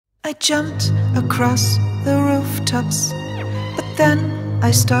I jumped across the rooftops, but then I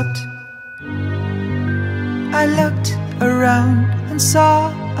stopped. I looked around and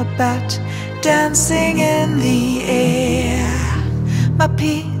saw a bat dancing in the air. My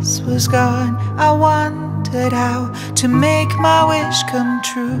peace was gone, I wondered how to make my wish come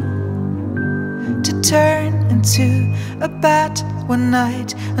true, to turn into a bat one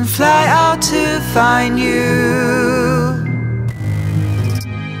night and fly out to find you.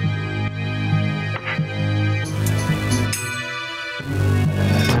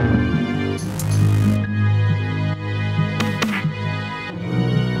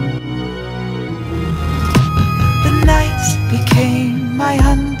 Became my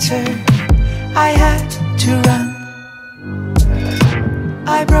hunter, I had to run.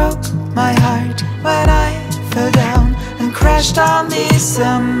 I broke my heart when I fell down and crashed on the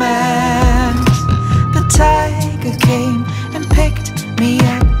cement. The tiger came and picked me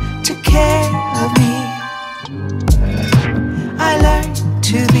up, took care of me. I learned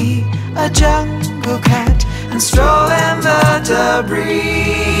to be a jungle cat and stroll in the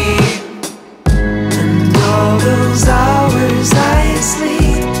debris. All those hours I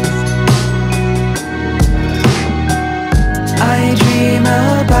sleep, I dream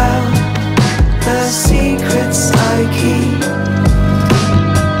about the secrets I keep,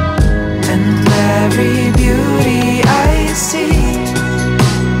 and every beauty I see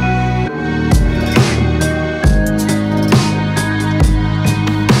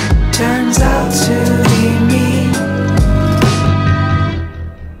turns out to be me.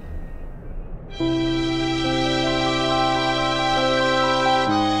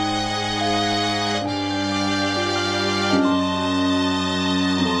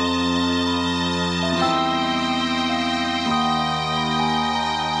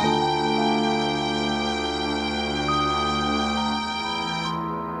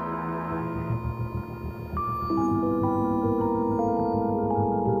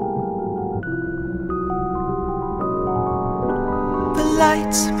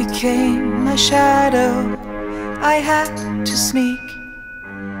 Lights became my shadow, I had to sneak.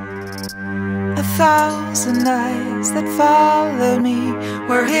 1,000 eyes that followed me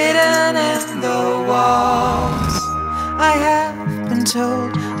were hidden in the walls. I have been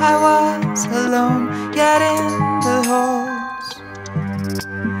told I was alone, yet in the halls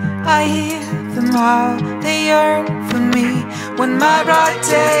I hear them how they yearn for me when my bright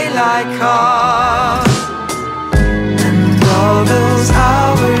daylight calls. All those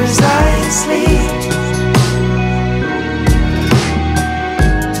hours I sleep,